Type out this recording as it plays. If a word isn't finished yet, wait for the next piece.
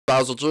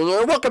Bowser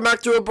Jr. and welcome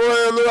back to a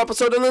brand new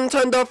episode of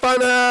Nintendo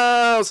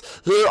Funhouse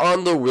here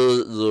on the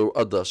Wii U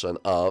edition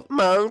of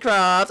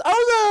Minecraft.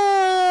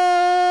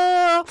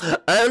 Oh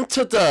yeah! And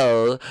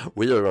today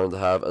we are going to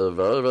have a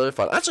very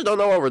fun. I actually don't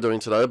know what we're doing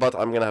today, but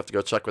I'm gonna have to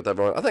go check with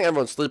everyone. I think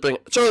everyone's sleeping.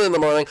 It's early in the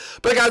morning.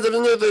 But guys, if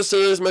you're new to this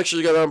series, make sure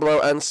you go down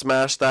below and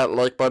smash that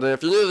like button.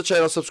 If you're new to the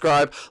channel,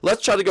 subscribe.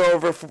 Let's try to go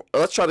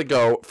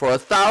for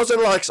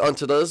 1,000 likes on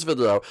today's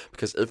video,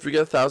 because if we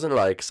get 1,000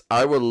 likes,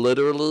 I will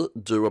literally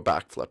do a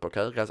backflip.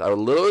 Okay, guys, I will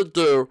literally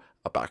do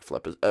a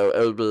backflip. It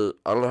would be,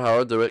 I don't know how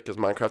I do it because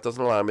Minecraft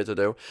doesn't allow me to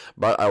do,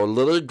 but I will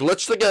literally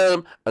glitch the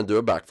game and do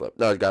a backflip.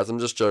 No, guys, I'm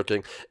just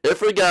joking.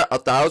 If we get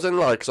 1,000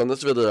 likes on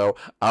this video,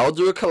 I'll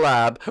do a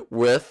collab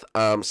with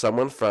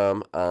someone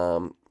from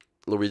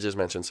Luigi's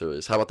Mansion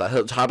series. How about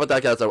that? How about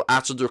that, guys? I will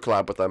actually do a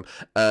collab with them.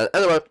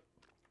 Anyway.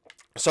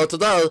 So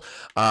today,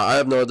 I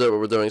have no idea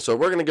what we're doing, so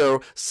we're gonna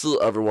go see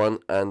everyone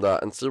and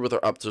see what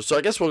they're up to. So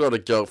I guess we'll go to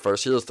Gil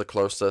first. He is the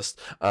closest.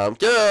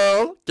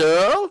 Gil.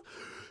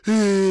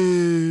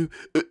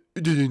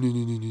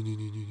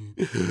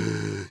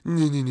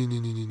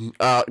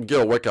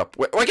 Gil, wake up.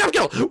 Wake up,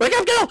 Gil! Wake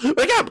up, Gil!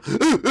 Wake up!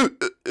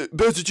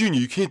 Bowser Jr.,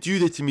 you can't do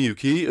that to me,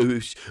 okay? I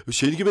was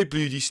trying to get my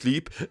bloody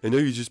sleep, and now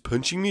you're just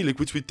punching me? Like,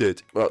 what's with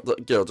that? Well,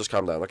 Gil, just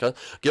calm down, okay?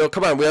 Gil,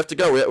 come on, we have to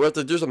go. We have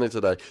to do something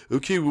today.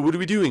 Okay, well, what are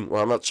we doing?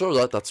 Well, I'm not sure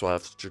that. That's why I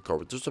have to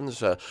go. Do something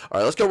today.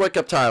 Alright, let's go wake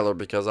up Tyler,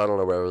 because I don't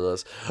know where he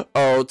is.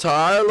 Oh,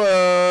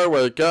 Tyler,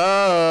 wake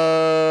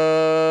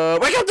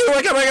up! Wake up, dude!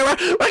 Wake up! Wake up!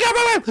 Wake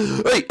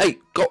up! Hey,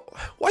 go!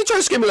 Why are you trying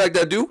to scare me like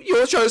that, dude? You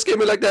always trying to scare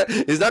me like that?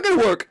 It's not gonna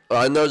work.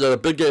 I know you had a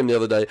big game the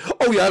other day.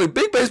 Oh, you had a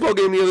big baseball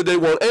game the other day.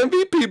 Won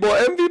MVP,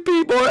 boy.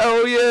 MVP, boy.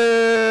 Oh,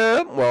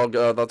 yeah. Well,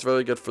 that's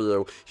very good for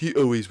you. He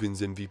always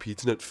wins MVP.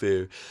 It's not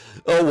fair.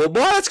 Oh, well, boy,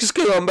 that's just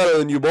because I'm better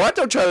than you, boy.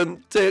 Don't try to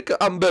take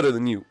I'm better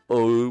than you.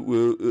 Oh,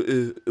 well,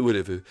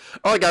 whatever.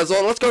 Alright, guys,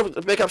 well, let's go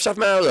make up Chef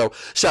Mario.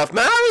 Chef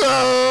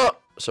Mario!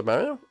 Chef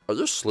Mario? Are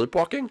you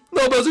sleepwalking?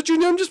 No, Bowser Jr.,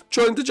 I'm just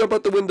trying to jump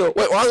out the window.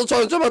 Wait, why are you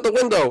trying to jump out the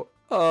window?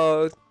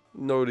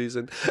 No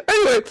reason.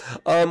 Anyway,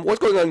 what's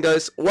going on,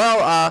 guys?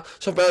 Well,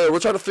 Chef Mario, we're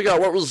trying to figure out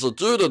what we should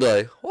do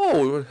today.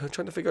 Oh, we're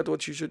trying to figure out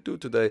what you should do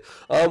today.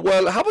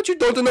 Well, how about you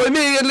don't annoy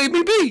me and leave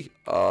me be?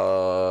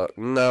 No,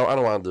 I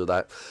don't want to do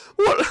that.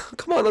 What?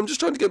 Come on, I'm just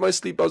trying to get my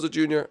sleep, Bowser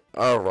Jr.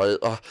 Alright,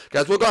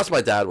 guys, we'll go ask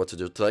my dad what to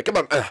do today. Come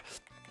on.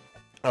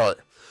 Alright.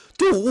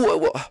 Dude,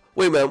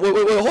 wait, man, wait,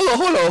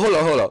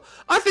 hold on.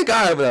 I think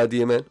I have an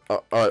idea, man.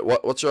 Alright,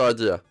 what's your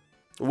idea?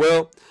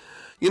 Well,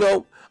 you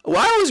know,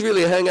 I always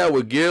really hang out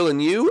with Gil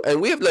and you,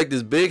 and we have like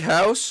this big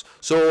house,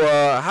 so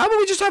how about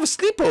we just have a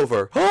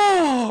sleepover?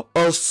 Oh,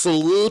 a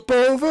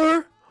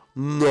sleepover?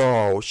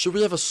 No, should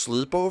we have a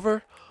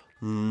sleepover?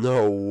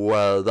 No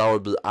way, that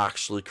would be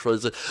actually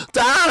crazy.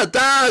 Dad!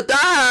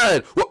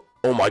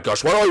 Oh my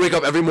gosh, why do I wake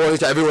up every morning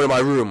to everyone in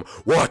my room?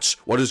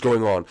 What is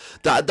going on?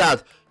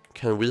 Dad,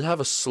 can we have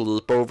a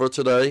sleepover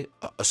today?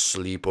 A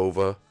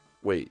sleepover?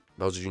 Wait,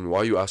 Bowser Jr., why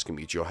are you asking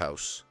me? It's your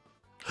house.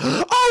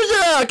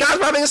 Oh yeah, guys,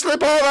 we're having a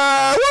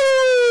sleepover!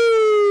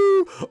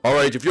 Woo!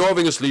 Alright, if you're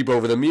having a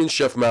sleepover, then me and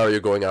Chef Mario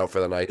are going out for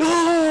the night.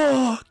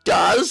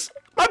 Guys,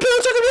 my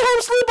parents are gonna be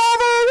home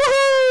sleepover!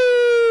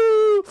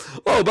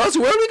 Woohoo! Oh, Bowser,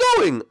 where are we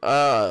going?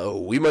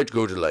 We might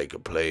go to like a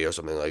play or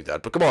something like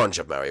that. But come on,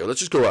 Chef Mario, let's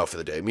just go out for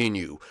the day. Me and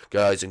you,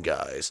 guys and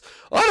guys.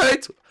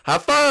 Alright,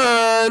 have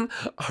fun!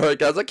 Alright,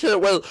 guys, I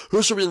can't wait.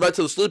 Who should we invite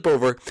to the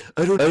sleepover?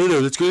 I don't know.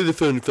 Let's go to the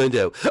phone and find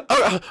out.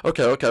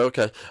 Okay. Here we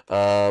go.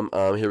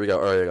 Alright, here we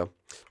go.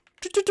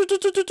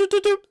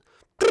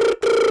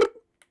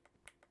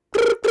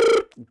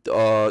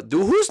 Dude,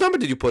 whose number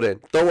did you put in?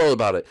 Don't worry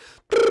about it.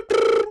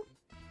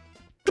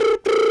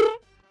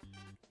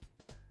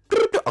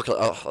 Okay,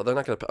 they're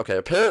not gonna. Okay,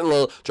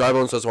 apparently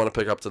Drybone doesn't want to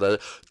pick up today.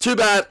 Too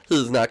bad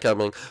he's not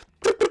coming.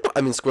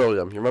 I mean,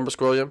 Squirrelium. You remember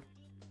Squirrelium?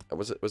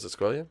 Was it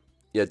Squirrelium?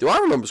 Yeah, do I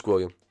remember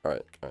Squirrelium?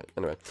 Alright.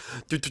 Anyway.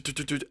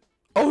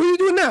 Oh, what are you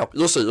doing now?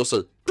 You'll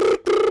see.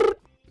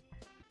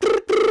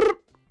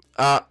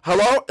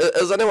 Hello?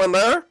 Is anyone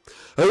there?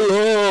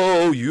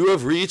 Hello, you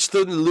have reached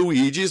the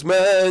Luigi's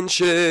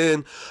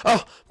Mansion.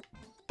 Oh,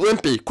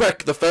 Blimpy,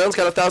 quick, the fan's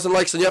got 1,000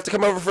 likes and you have to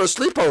come over for a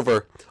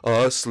sleepover.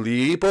 A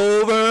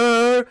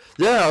sleepover?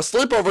 Yeah, a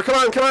sleepover, come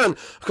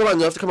on,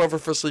 you have to come over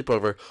for a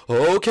sleepover.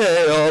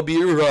 Okay, I'll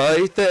be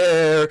right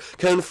there.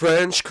 Can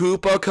French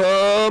Koopa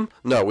come?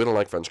 No, we don't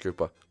like French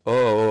Koopa.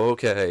 Oh,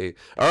 okay.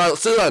 Alright,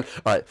 let's see you then.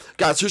 Alright,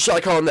 guys, who should I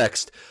call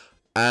next?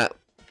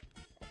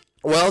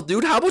 Well,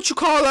 dude, how about you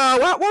call, why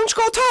don't you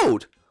call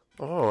Toad?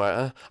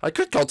 Oh, I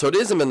could call Toad. He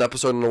hasn't been in an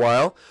episode in a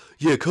while.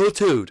 Yeah, call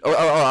Toad. Oh,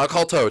 I'll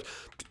call Toad.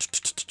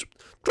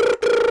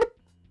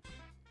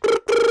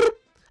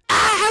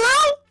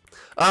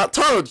 Hello?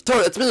 Toad,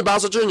 it's me,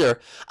 Bowser Jr.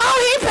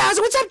 Oh, hey,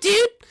 Bowser, what's up,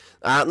 dude?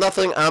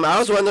 Nothing. I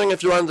was wondering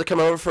if you wanted to come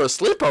over for a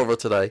sleepover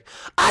today.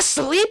 A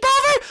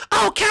sleepover?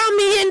 Oh, count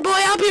me in, boy.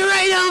 I'll be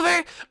right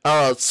over.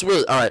 Oh,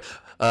 sweet. Alright.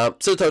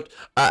 So Toad.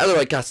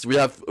 Anyway, guys, we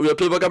have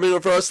people coming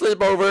in for our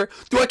sleepover.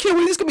 Dude, I can't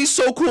wait. This is gonna be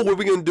so cool. What are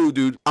we gonna do,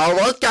 dude?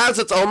 Alright, guys,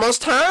 it's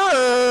almost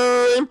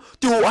time.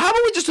 Dude, how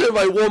about we just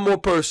invite one more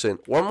person?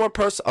 One more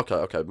person?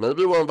 Okay.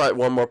 Maybe we'll invite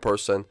one more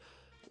person.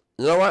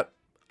 You know what?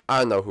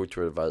 I know who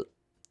to invite.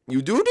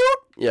 You do, dude?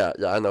 Yeah,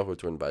 I know who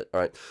to invite.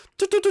 Alright.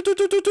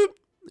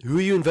 Who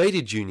you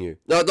invited, Junior?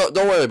 No, don't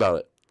worry about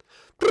it.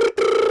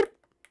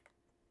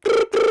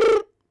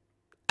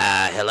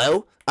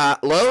 Hello?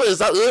 Larry, is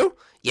that you?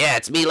 Yeah,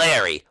 it's me,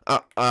 Larry.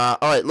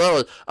 Alright,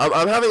 Larry,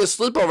 I'm having a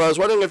sleepover. I was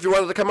wondering if you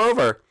wanted to come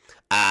over.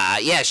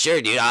 Yeah,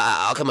 sure, dude.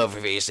 I'll come over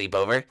for your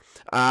sleepover.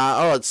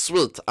 Alright,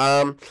 sweet.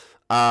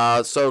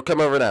 So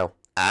come over now.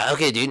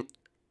 Okay, dude.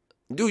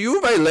 Dude, you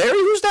invite Larry?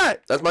 Who's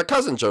that? That's my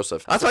cousin,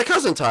 Joseph. That's my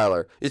cousin,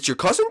 Tyler. It's your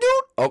cousin,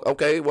 dude? Oh,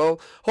 okay, well,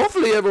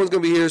 hopefully everyone's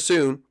gonna be here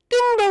soon. Ding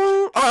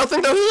dong. I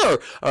think they're here.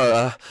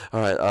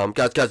 Alright,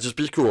 guys, just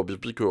be cool.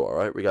 Just be cool,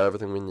 alright? We got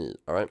everything we need,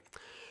 alright?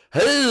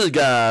 Hey,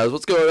 guys,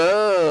 what's going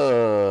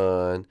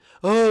on?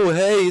 Oh,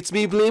 hey, it's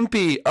me,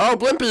 Blimpy. Oh,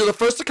 Blimpy, you're the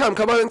first to come.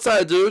 Come on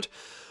inside, dude.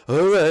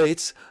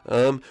 Alright,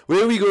 where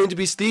are we going to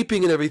be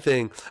sleeping and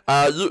everything?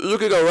 You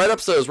can go right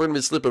upstairs. We're gonna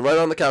be sleeping right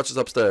on the couches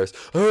upstairs.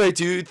 Alright,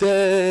 dude,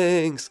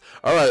 thanks.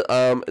 Alright,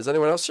 is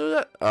anyone else here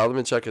yet? Let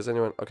me check, is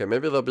anyone? Okay,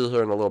 maybe they'll be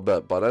here in a little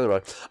bit, but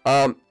anyway.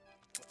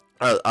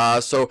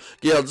 So,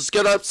 yeah, just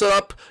get up, sit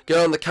up, get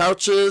on the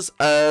couches,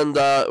 and,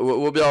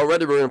 we'll be all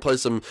ready. We're gonna play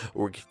some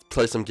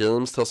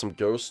games, tell some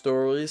ghost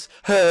stories.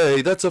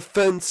 Hey, that's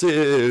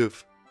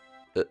offensive!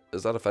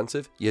 Is that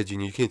offensive? Yeah,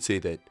 Junior, you can't say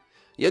that.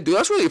 Yeah, dude,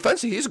 that's really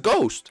offensive. He's a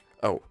ghost.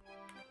 Oh,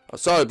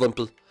 sorry,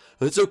 Blimpy.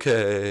 It's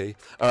okay.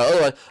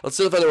 Anyway, let's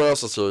see if anyone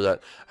else is here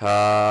yet.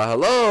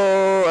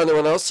 Hello?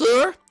 Anyone else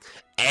here?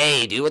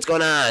 Hey, dude, what's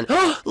going on?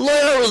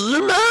 Larry,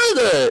 you made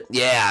it!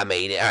 Yeah, I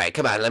made it. Alright,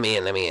 come on, let me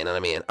in.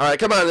 Alright,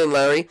 come on in,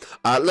 Larry.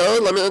 Larry,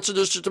 let me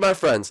introduce you to my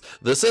friends.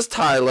 This is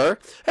Tyler.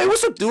 Hey,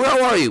 what's up, dude?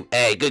 How are you?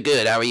 Hey,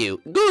 good. How are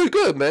you?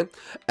 Good, man.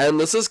 And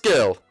this is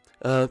Gil.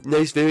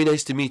 Very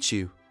nice to meet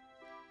you.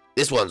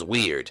 This one's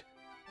weird.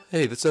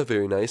 Hey, that's not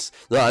very nice.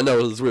 No, I know,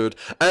 it's weird.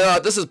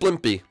 And, this is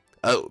Blimpy.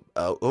 Oh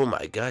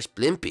my gosh,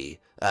 Blimpy.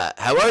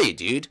 How are you,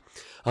 dude?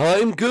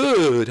 I'm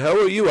good. How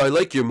are you? I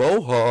like your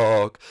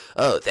mohawk.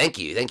 Oh, thank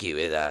you.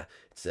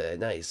 It's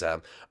nice.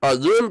 You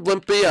and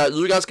Blimpy,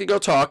 you guys can go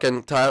talk,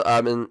 and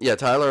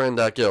Tyler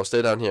and Gil,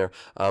 stay down here.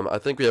 I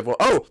think we have one.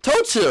 Oh,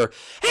 Toad's here.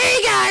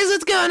 Hey guys,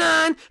 what's going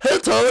on? Hey,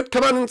 Toad,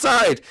 come on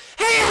inside.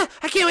 Hey,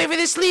 I can't wait for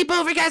this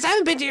sleepover, guys. I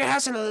haven't been to your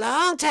house in a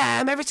long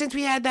time, ever since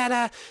we had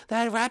that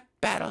rap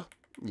battle.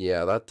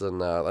 Yeah, that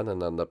didn't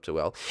end up too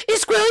well.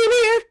 Is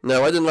Squilliam here?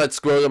 No, I didn't like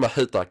Squirrel. I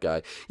hate that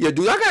guy. Yeah,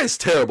 dude, that guy's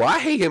terrible. I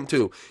hate him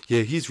too.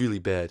 Yeah, he's really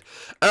bad.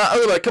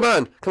 Anyway, come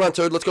on,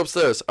 Toad, let's go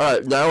upstairs. All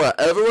right, now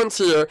everyone's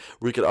here.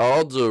 We can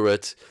all do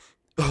it.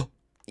 Oh,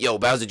 yo,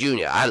 Bowser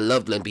Jr., I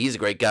love Blimpy. He's a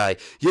great guy.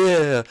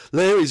 Yeah,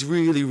 Larry's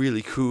really,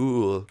 really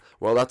cool.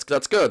 Well, that's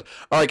good.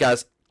 All right,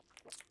 guys.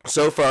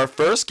 So for our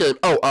first game.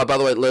 Oh, by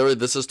the way, Larry,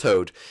 this is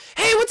Toad.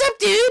 Hey, what's up,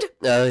 dude?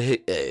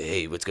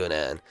 Hey, what's going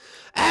on?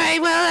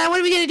 Alright, well, what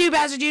are we gonna do,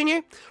 Bowser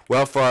Jr.?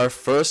 Well, for our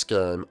first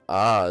game,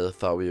 I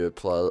thought we would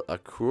play a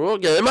cool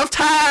game of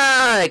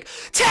tag!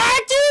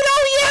 Tag, dude!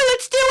 Oh, yeah,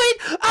 let's do it!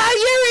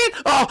 You're it!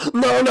 Oh,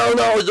 no,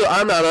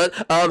 I'm not it.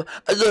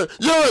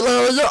 You're it,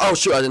 Larry, oh,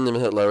 shoot, I didn't even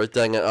hit Larry,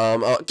 dang it.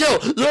 Gil,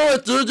 you're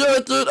it, dude. There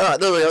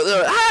we go,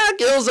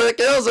 Gil's it.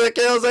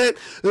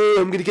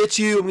 I'm gonna get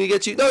you.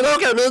 No, don't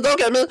get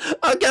me.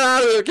 Get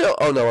out of here, Gil.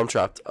 Oh, no, I'm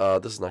trapped.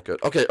 This is not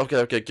good. Okay,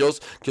 Gil's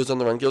on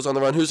the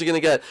run. Who's he gonna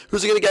get?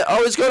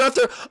 Oh, he's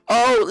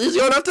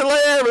going after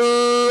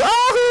Larry.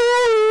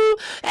 Oh!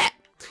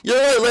 You're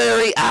right,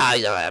 Larry.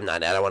 No, I'm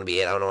not. I don't want to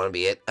be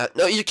it.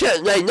 No, you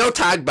can't. Hey, no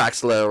tag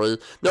backs, Larry.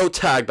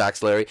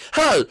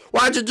 Hey,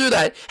 why'd you do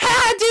that?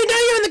 Dude, now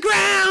you're on the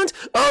ground.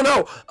 Oh,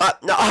 no.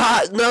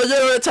 No,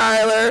 you're it,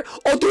 Tyler.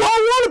 Oh, do I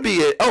want to be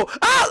it?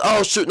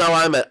 Oh, shoot. Now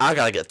I'm it. I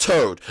gotta get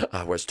Toad.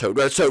 Where's Toad?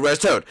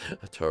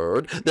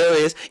 Toad. There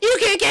he is. You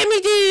can't get me,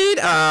 dude.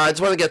 I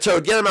just want to get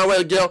Toad. Get in my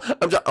way, Gil.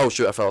 Oh,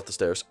 shoot. I fell off the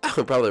stairs. I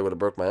probably would have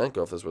broke my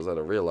ankle if this was in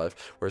real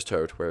life. Where's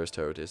Toad?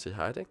 Is he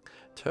hiding?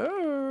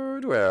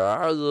 Toad, where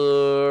are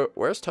you?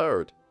 Where's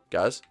Toad?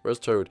 Guys, where's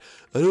Toad?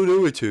 I don't know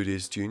where Toad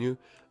is, Junior.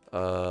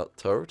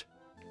 Toad?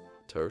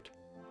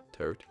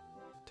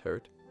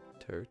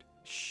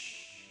 Shh.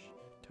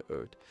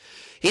 Toad.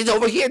 He's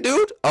over here,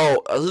 dude.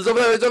 Oh, he's over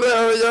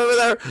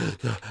there.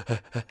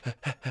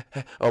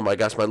 Oh my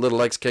gosh, my little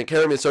legs can't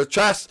carry me so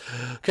fast.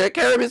 Can't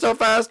carry me so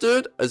fast,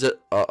 dude. Is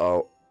it?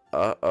 Uh-oh.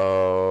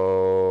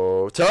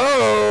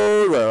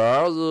 Toad, where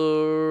are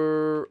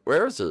you?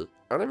 Where is he?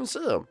 I don't even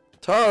see him.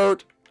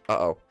 Toad.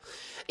 Uh-oh.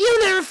 You'll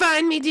never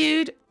find me,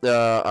 dude.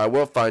 I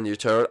will find you,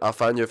 Toad. I'll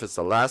find you if it's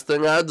the last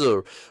thing I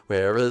do.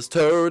 Where is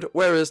Toad?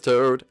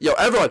 Yo,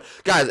 everyone,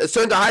 guys, it's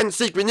time to hide and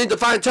seek. We need to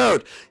find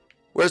Toad.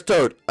 Where's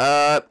Toad?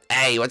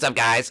 Hey, what's up,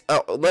 guys?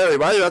 Oh, Larry,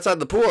 why are you outside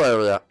the pool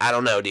area? I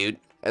don't know, dude.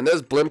 And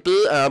there's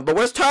Blimpy, but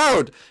where's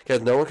Toad?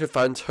 Guys, no one can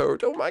find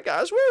Toad. Oh my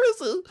gosh, where is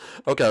he?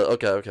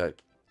 Okay.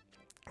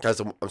 Guys,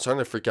 I'm starting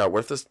to freak out. What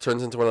if this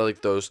turns into one of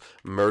like those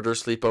murder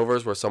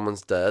sleepovers where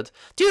someone's dead?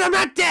 Dude, I'm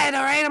not dead,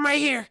 alright? I'm right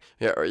here.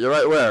 Yeah, you're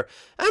right where?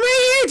 I'm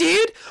right here,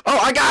 dude. Oh,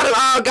 I got him.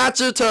 Oh, got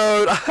you,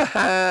 Toad.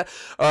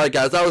 Alright,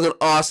 guys, that was an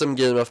awesome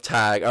game of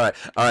tag.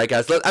 Alright,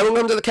 guys, let everyone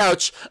come to the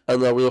couch,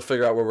 and then we'll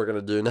figure out what we're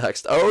going to do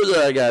next. Oh,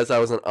 yeah, guys, that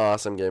was an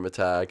awesome game of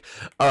tag.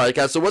 Alright,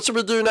 guys, so what should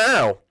we do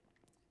now?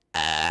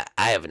 I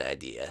have an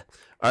idea.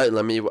 Alright,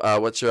 Lemmy,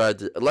 what's your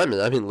idea? Lemmy,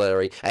 I mean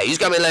Larry. Hey, you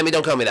just call me Lemmy,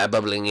 don't call me that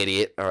bubbling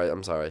idiot. Alright,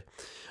 I'm sorry.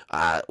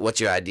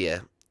 What's your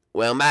idea?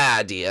 Well, my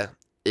idea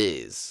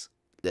is,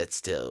 let's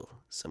tell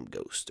some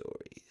ghost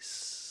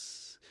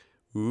stories.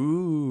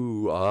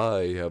 Ooh,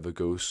 I have a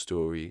ghost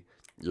story.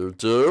 You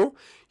do?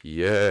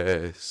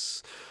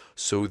 Yes.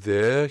 So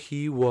there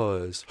he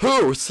was.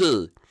 Who's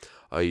he?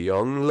 A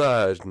young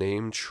lad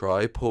named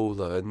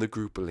Tripolar and the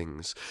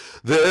Groupelings.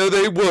 There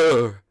they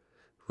were,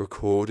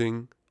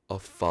 recording a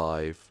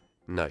 5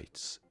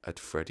 Nights at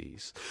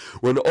Freddy's,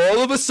 when all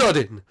of a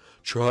sudden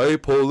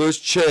Tripolar's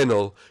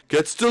channel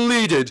gets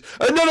deleted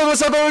and none of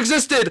us ever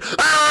existed.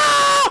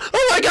 Ah!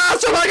 Oh my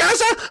gosh, I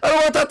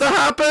don't want that to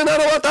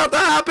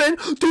happen.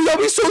 Dude, that'd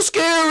be so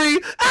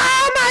scary.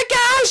 Oh my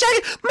gosh,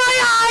 my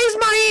eyes,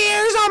 my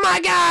ears, oh my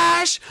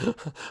gosh.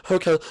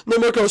 Okay, no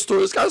more ghost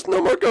stories, guys,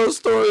 no more ghost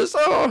stories.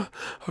 Oh,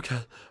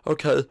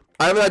 okay,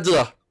 I have an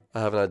idea.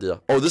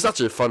 Oh, this is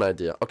actually a fun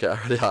idea. Okay, I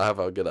have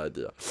a good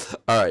idea.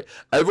 Alright,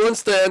 everyone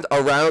stand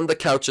around the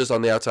couches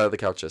on the outside of the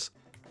couches.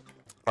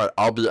 Alright,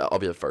 I'll be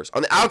at first.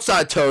 On the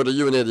outside, Toad, are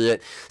you an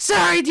idiot?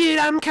 Sorry, dude,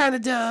 I'm kind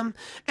of dumb.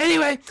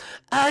 Anyway,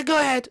 go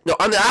ahead. No,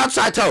 on the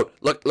outside, Toad.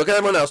 Look at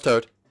everyone else,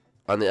 Toad.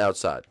 On the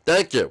outside.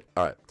 Thank you.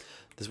 Alright,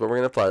 this is what we're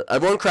going to play.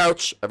 Everyone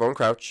crouch.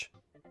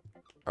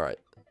 Alright.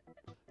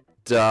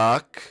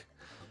 Duck.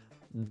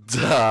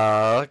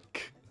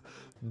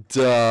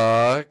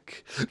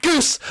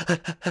 Goose!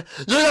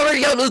 You're never gonna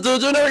get me,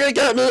 dude! You're never gonna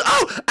get me!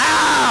 Oh!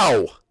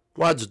 Ow!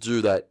 Why'd you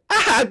do that?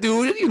 Ah,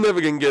 dude! You're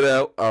never gonna get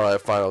out. Alright,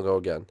 fine, I'll go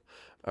again.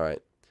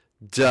 Alright.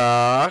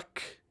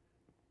 Duck.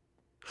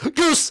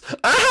 Goose!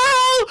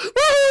 Ow! Woo!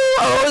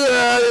 Oh,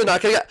 yeah, you're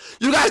not gonna get...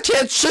 You guys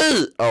can't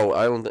cheat! Oh,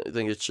 I don't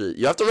think it's cheat.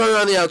 You have to run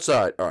around the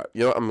outside. Alright,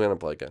 you know what? I'm gonna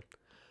play again.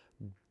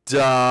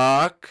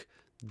 Duck.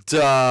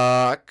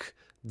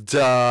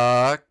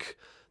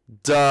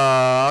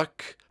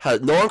 Hey,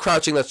 no one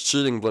crouching, that's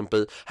cheating,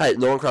 Blimpy. Hey,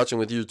 no one crouching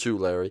with you too,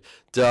 Larry.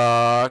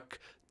 Duck.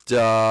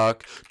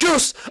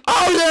 Goose!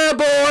 Oh yeah,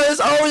 boys!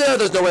 Oh yeah,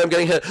 there's no way I'm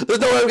getting hit.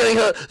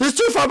 He's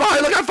too far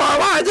behind, look how far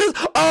behind he is!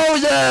 Oh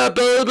yeah,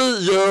 baby,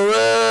 you're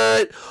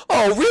right!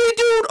 Oh, really,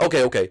 dude?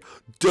 Okay.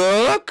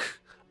 Duck.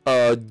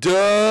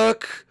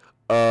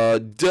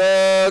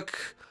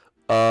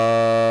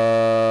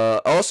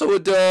 Also a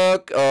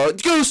duck.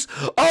 Goose!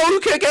 Oh, you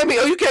can't get me!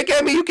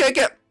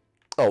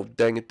 Oh,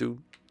 dang it,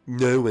 dude.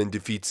 No one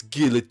defeats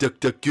Gila Duck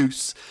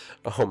Goose.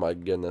 Oh my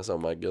goodness.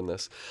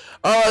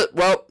 Alright,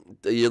 well,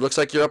 it looks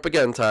like you're up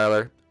again,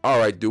 Tyler.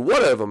 Alright, dude,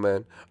 whatever,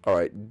 man.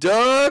 Alright,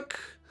 duck.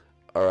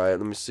 Alright,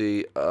 let me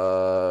see.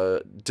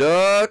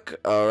 Duck.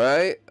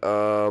 Alright.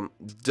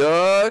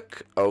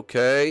 Duck.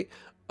 Okay.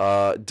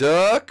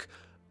 Duck.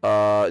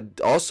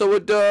 Also a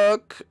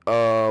duck.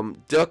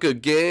 Duck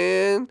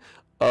again.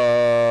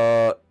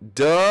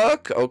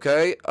 Duck,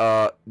 okay,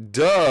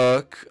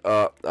 duck,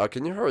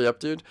 can you hurry up,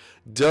 dude?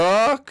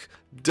 Duck,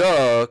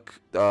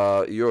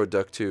 you're a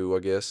duck too, I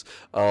guess.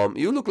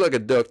 You look like a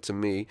duck to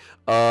me.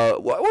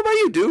 What about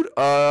you, dude?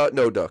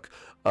 No duck.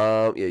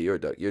 Yeah, you're a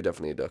duck, you're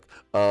definitely a duck.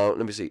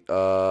 Let me see,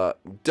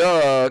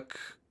 duck,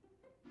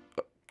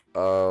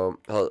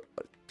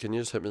 can you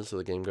just hit me so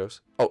the game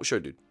goes? Oh, sure,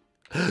 dude.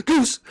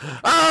 Goose! Oh,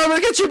 I'm gonna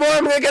get you, boy,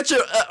 I'm gonna get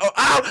you!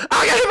 Ow!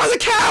 I got hit by the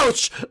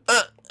couch!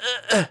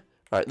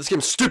 Alright, this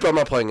game's stupid. I'm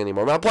not playing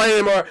anymore.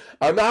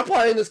 I'm not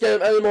playing this game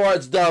anymore.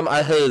 It's dumb.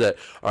 I hate it.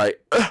 Alright.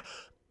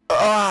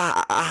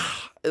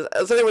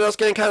 Is anyone else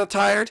getting kind of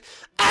tired?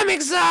 I'm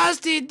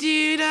exhausted,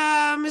 dude.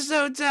 I'm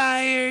so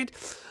tired.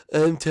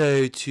 I'm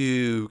tired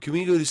too. Can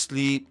we go to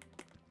sleep?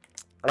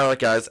 Alright,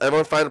 guys.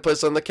 Everyone find a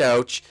place on the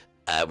couch.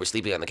 We're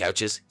sleeping on the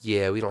couches.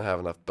 Yeah, we don't have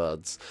enough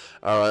buds.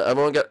 Alright,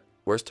 everyone get...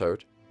 Where's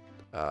Toad?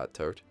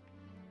 Toad.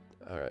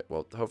 Alright,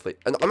 well, hopefully...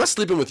 I'm not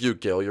sleeping with you,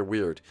 Gil. You're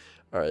weird.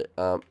 Alright,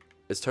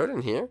 is Toad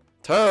in here?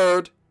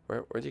 Toad!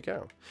 Where'd you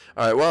go?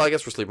 Alright, well, I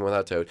guess we're sleeping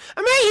without Toad.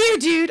 I'm right here,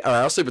 dude!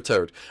 Alright, I'll sleep with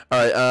Toad.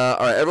 Alright,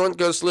 everyone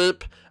go to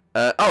sleep.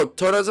 Oh,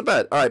 Toad has a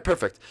bed. Alright,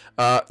 perfect.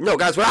 No,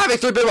 guys, we're having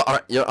 3 people.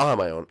 Alright, you know, I'll have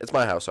my own. It's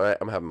my house, alright?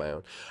 I'm having my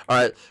own.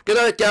 Alright, good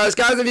night, guys.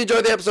 Guys, if you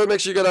enjoyed the episode, make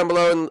sure you go down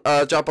below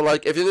and drop a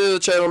like. If you're new to the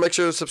channel, make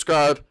sure to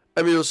subscribe.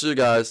 And we will see you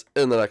guys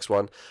in the next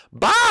one.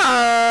 Bye!